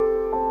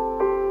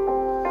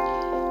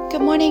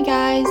Good morning,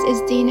 guys.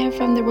 It's Dina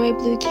from the Royal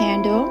Blue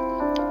Candle.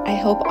 I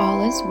hope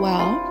all is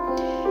well.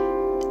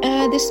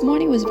 This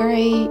morning was a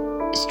very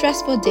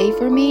stressful day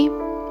for me,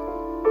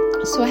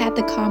 so I had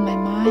to calm my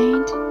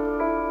mind,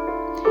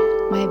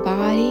 my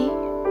body.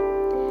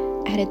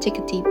 I had to take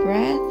a deep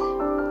breath.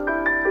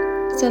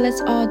 So let's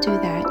all do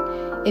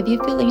that. If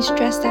you're feeling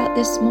stressed out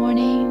this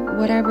morning,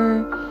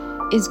 whatever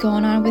is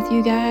going on with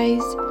you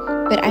guys,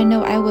 but I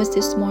know I was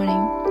this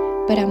morning,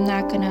 but I'm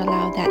not going to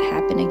allow that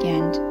happen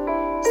again.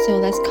 So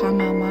let's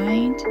calm our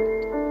mind,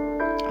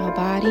 our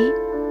body.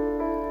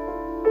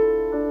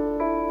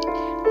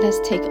 Let's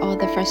take all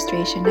the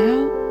frustration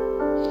out.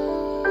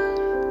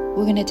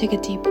 We're going to take a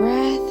deep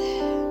breath.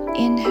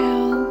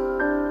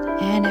 Inhale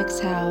and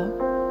exhale.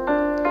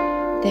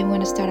 Then we're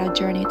going to start our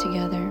journey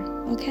together.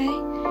 Okay?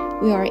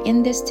 We are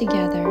in this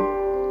together.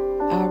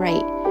 All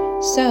right.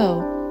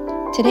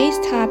 So today's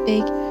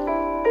topic,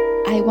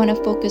 I want to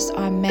focus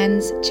on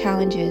men's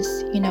challenges.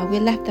 We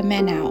left the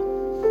men out.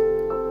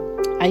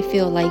 I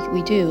feel like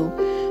we do.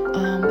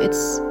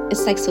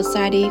 It's like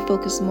society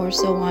focus more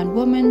so on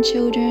women,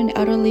 children,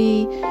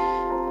 elderly,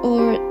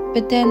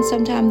 but then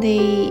sometimes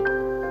they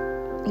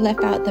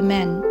left out the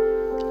men.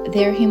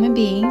 They're human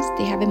beings.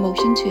 They have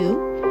emotion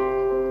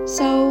too.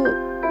 So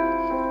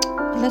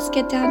let's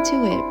get down to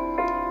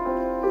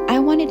it. I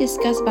want to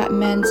discuss about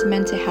men's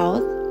mental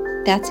health.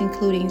 That's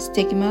including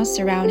stigma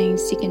surrounding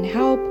seeking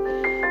help,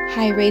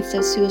 high rates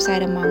of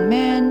suicide among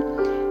men,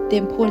 the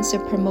importance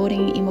of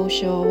promoting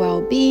emotional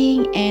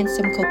well-being, and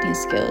some coping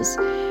skills.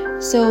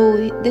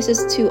 So this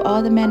is to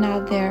all the men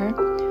out there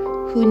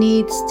who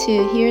needs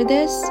to hear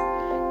this,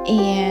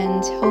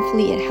 and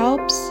hopefully it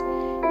helps,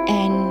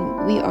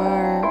 and we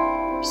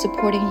are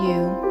supporting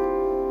you.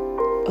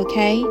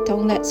 Okay?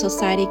 Don't let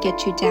society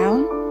get you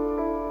down,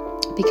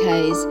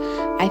 because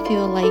I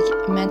feel like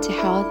mental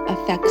health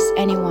affects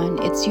anyone.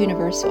 It's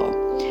universal.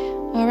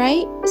 All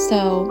right?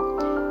 So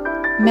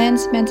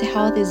men's mental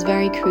health is a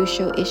very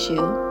crucial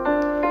issue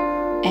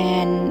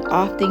and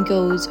often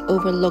goes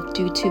overlooked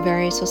due to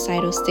various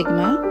societal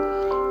stigma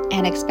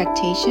and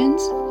expectations.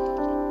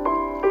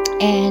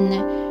 And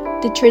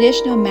the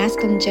traditional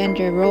masculine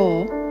gender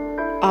role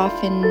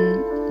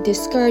often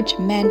discourage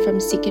men from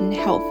seeking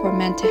help for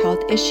mental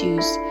health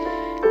issues,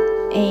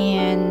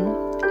 and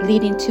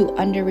leading to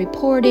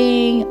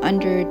underreporting,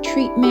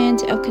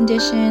 undertreatment of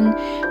condition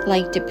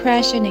like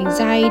depression,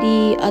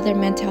 anxiety, other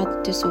mental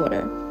health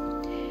disorder.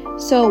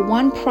 So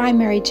one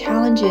primary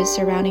challenge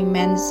surrounding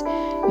men's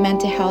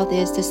mental health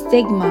is the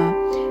stigma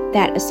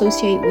that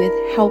associate with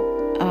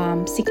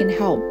seeking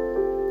help.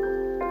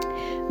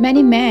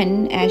 Many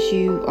men, as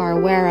you are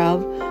aware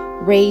of,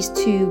 raised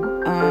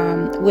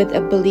with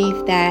a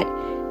belief that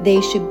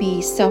they should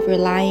be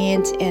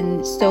self-reliant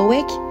and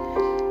stoic,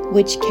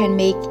 which can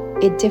make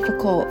it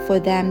difficult for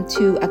them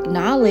to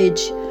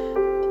acknowledge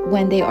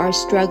when they are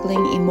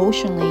struggling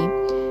emotionally.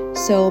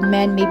 So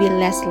men may be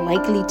less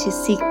likely to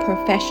seek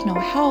professional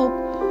help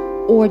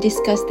or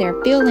discuss their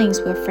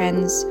feelings with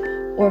friends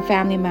or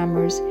family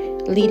members,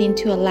 leading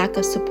to a lack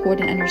of support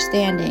and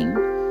understanding.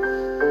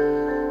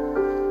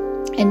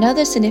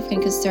 Another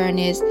significant concern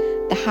is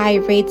the high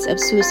rates of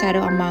suicide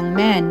among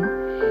men.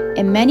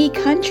 In many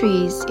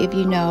countries, if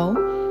you know,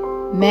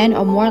 men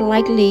are more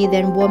likely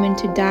than women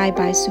to die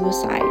by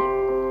suicide.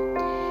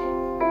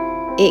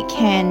 It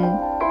can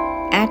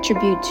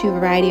attribute to a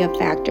variety of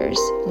factors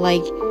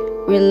like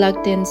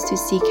reluctance to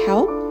seek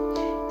help,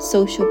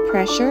 social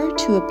pressure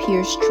to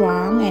appear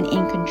strong and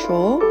in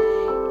control,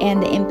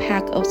 and the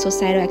impact of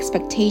societal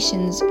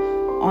expectations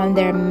on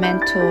their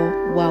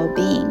mental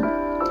well-being.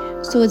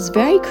 So it's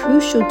very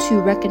crucial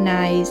to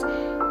recognize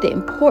the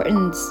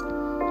importance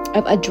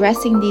of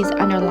addressing these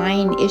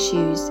underlying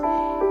issues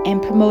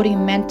and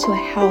promoting mental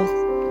health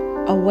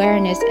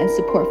awareness and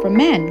support for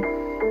men.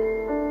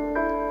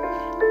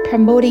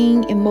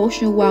 Promoting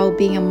emotional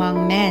well-being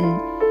among men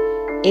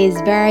is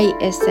very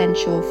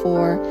essential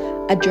for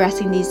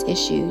addressing these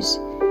issues.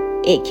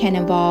 It can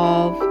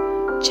involve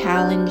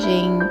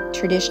challenging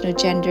traditional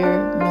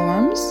gender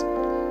norms,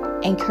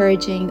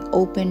 encouraging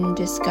open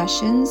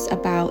discussions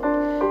about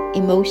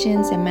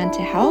emotions and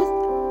mental health,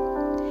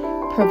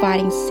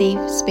 providing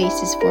safe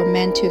spaces for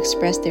men to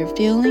express their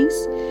feelings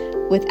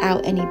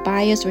without any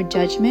bias or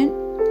judgment,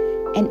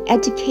 and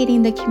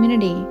educating the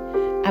community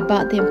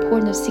about the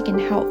importance of seeking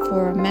help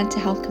for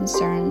mental health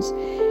concerns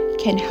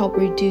can help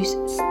reduce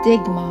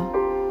stigma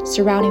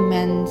surrounding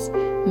men's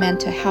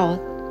mental health.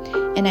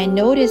 And I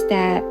noticed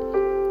that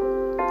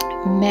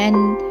men,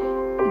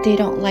 they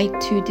don't like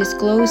to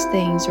disclose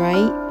things,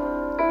 right?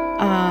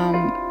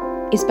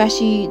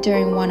 Especially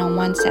during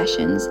one-on-one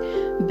sessions,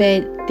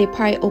 but they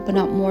probably open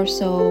up more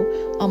so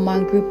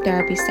among group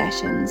therapy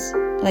sessions,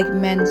 like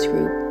men's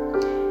group.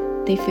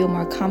 They feel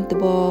more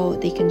comfortable,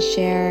 they can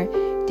share,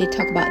 they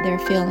talk about their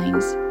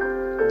feelings.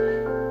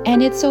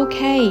 And it's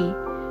okay.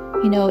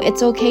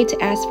 It's okay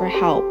to ask for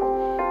help.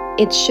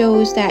 It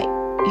shows that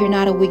you're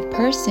not a weak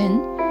person.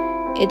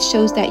 It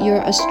shows that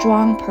you're a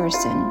strong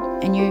person,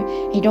 and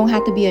you don't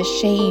have to be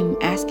ashamed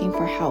asking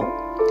for help.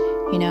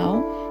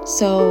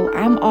 So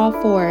I'm all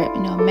for it,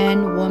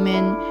 men,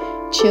 women,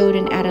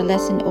 children,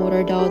 adolescent, older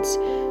adults.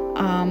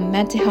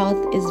 Mental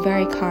health is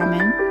very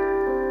common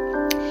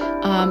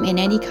in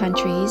any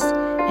countries,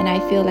 and I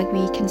feel like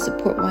we can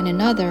support one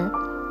another.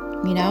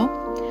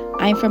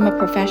 I'm from a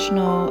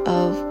professional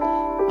of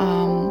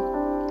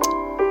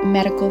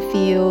medical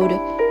field,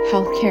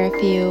 healthcare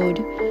field,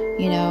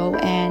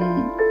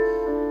 and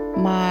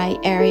my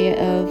area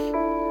of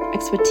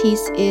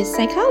expertise is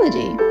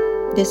psychology.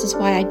 This is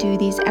why I do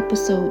these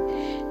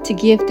episodes, to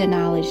give the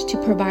knowledge, to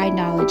provide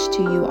knowledge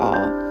to you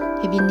all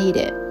if you need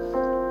it.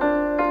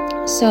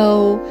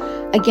 So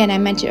again, I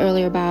mentioned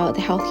earlier about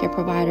the healthcare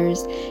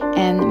providers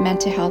and the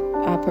mental health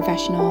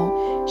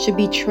professional should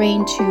be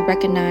trained to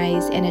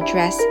recognize and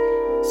address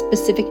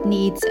specific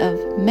needs of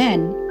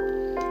men,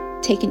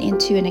 taking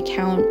into an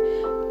account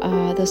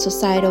the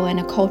societal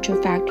and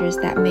cultural factors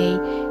that may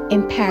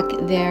impact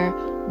their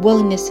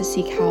willingness to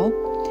seek help,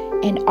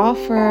 and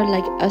offer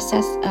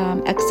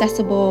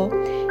accessible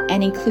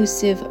and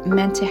inclusive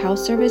mental health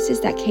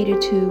services that cater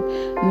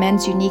to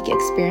men's unique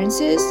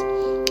experiences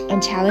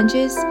and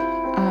challenges.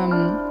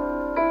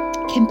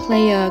 Can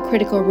play a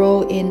critical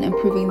role in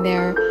improving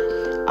their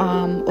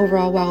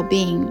overall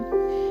well-being.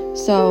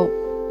 So,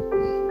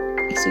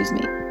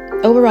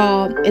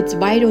 overall, it's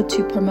vital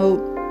to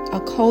promote a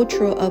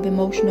culture of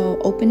emotional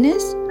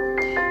openness,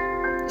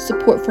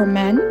 support for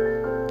men,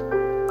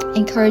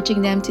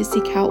 encouraging them to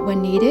seek help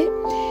when needed,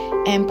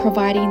 and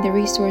providing the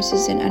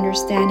resources and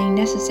understanding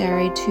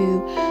necessary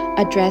to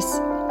address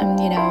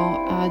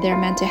their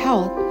mental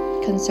health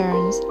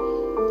concerns.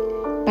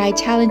 By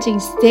challenging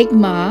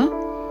stigma,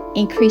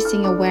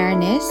 increasing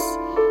awareness,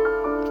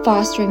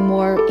 fostering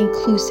more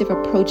inclusive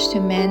approach to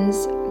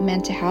men's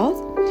mental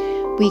health,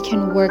 we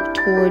can work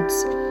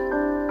towards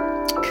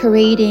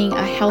creating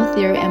a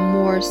healthier and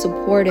more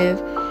supportive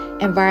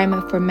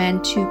environment for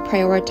men to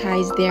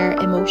prioritize their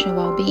emotional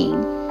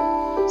well-being.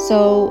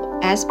 So,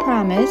 as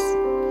promised,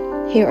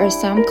 here are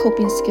some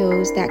coping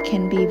skills that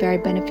can be very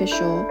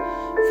beneficial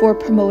for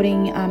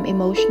promoting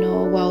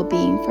emotional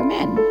well-being for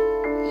men.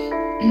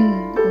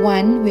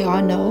 One, we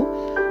all know,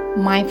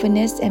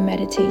 mindfulness and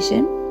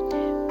meditation.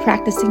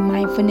 Practicing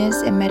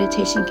mindfulness and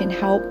meditation can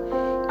help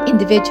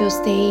individuals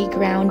stay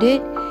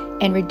grounded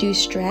and reduce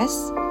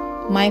stress.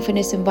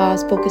 Mindfulness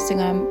involves focusing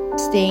on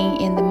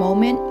staying in the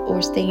moment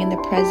or staying in the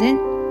present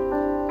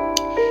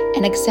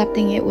and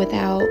accepting it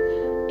without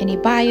any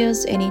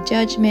bias, any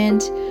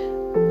judgment,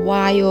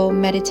 while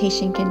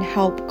meditation can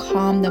help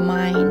calm the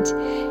mind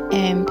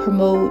and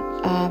promote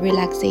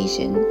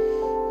relaxation.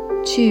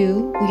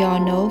 Two, we all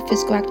know,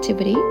 physical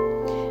activity.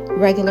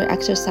 Regular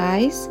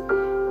exercise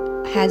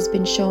has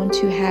been shown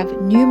to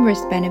have numerous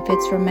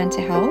benefits for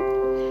mental health.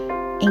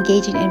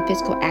 Engaging in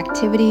physical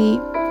activity,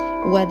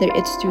 whether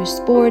it's through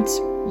sports,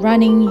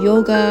 running,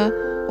 yoga,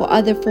 or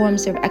other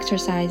forms of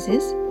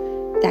exercises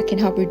that can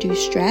help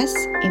reduce stress,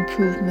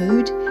 improve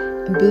mood,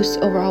 and boost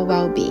overall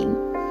well-being.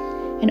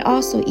 And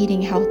also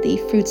eating healthy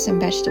fruits and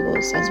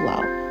vegetables as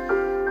well.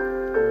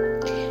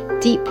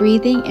 Deep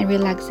breathing and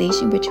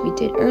relaxation, which we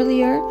did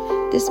earlier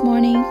this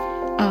morning.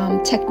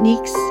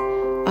 Techniques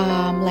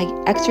like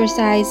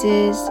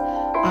exercises,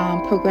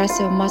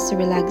 progressive muscle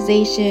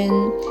relaxation,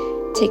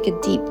 take a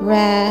deep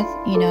breath,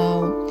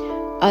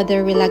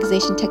 other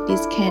relaxation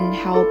techniques can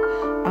help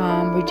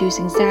reduce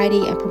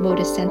anxiety and promote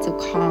a sense of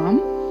calm,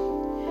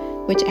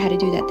 which I had to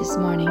do that this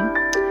morning.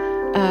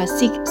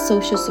 Seek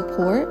social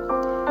support,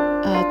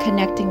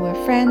 connecting with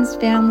friends,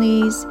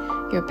 families,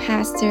 your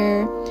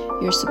pastor,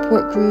 your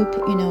support group,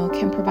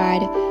 can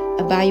provide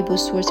a valuable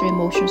source of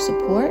emotional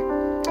support.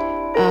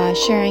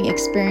 Sharing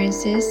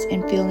experiences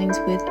and feelings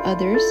with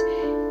others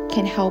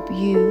can help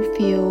you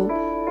feel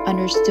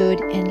understood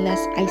and less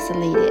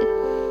isolated.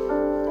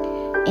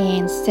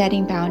 And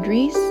setting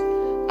boundaries,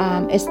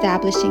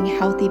 establishing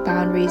healthy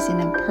boundaries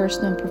in a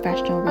personal and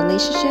professional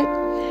relationship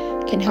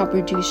can help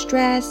reduce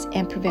stress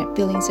and prevent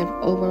feelings of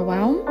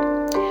overwhelm.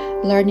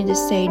 Learning to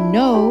say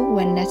no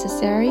when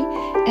necessary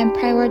and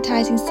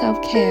prioritizing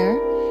self-care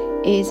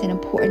is an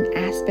important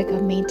aspect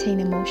of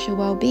maintaining emotional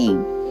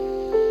well-being.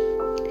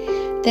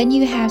 Then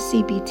you have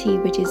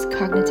CBT, which is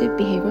cognitive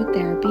behavioral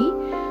therapy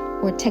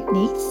or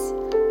techniques.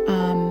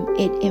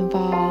 It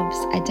involves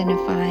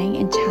identifying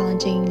and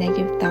challenging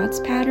negative thoughts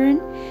pattern.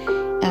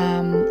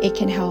 It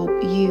can help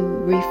you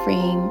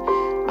reframe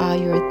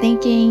your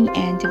thinking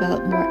and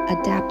develop more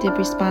adaptive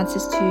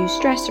responses to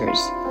stressors.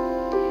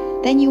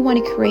 Then you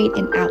want to create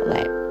an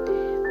outlet.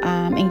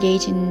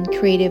 Engage in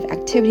creative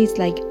activities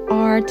like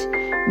art,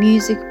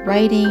 music,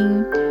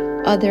 writing,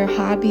 other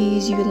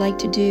hobbies you would like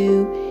to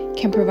do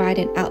can provide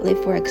an outlet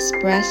for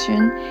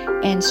expression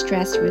and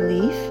stress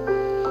relief.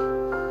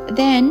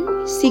 Then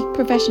seek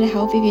professional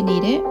help if you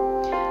need it.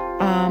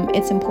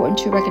 It's important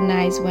to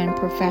recognize when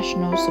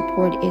professional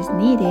support is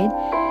needed.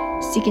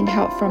 Seeking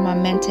help from a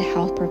mental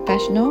health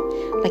professional,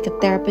 like a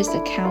therapist,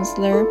 a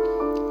counselor,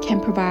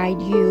 can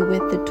provide you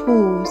with the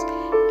tools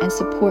and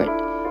support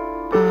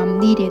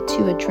needed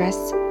to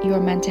address your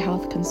mental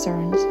health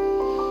concerns.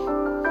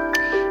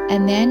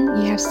 And then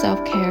you have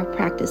self-care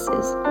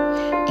practices.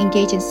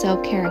 Engage in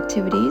self-care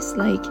activities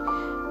like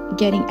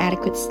getting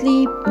adequate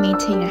sleep,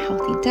 maintaining a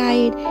healthy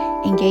diet,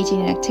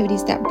 engaging in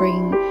activities that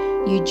bring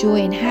you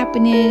joy and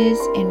happiness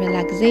and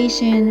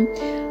relaxation.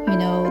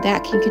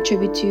 That can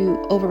contribute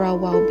to overall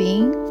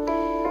well-being.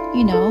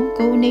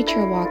 Go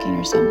nature walking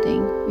or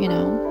something.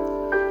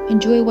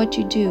 Enjoy what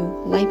you do.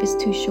 Life is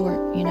too short.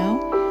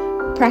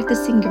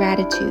 Practicing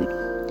gratitude.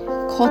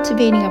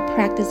 Cultivating a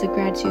practice of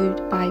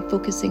gratitude by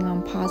focusing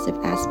on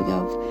positive aspects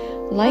of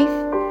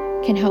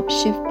life can help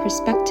shift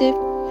perspective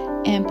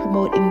and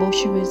promote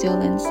emotional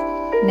resilience.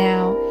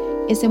 Now,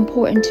 it's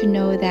important to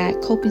know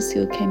that coping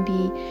skills can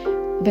be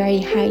very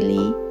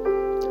highly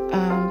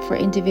for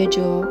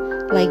individual.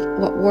 Like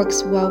what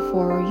works well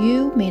for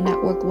you may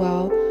not work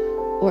well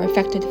or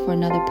effective for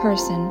another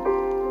person.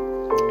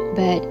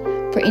 But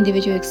for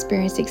individual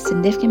experiencing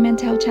significant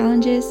mental health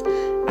challenges,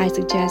 I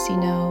suggest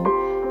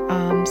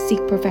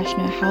seek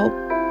professional help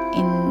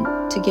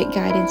to get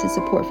guidance and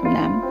support from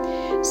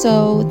them.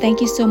 So thank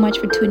you so much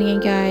for tuning in,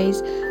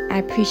 guys. I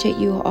appreciate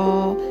you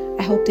all.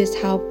 I hope this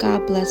helped.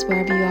 God bless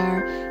wherever you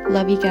are.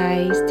 Love you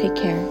guys. Take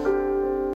care.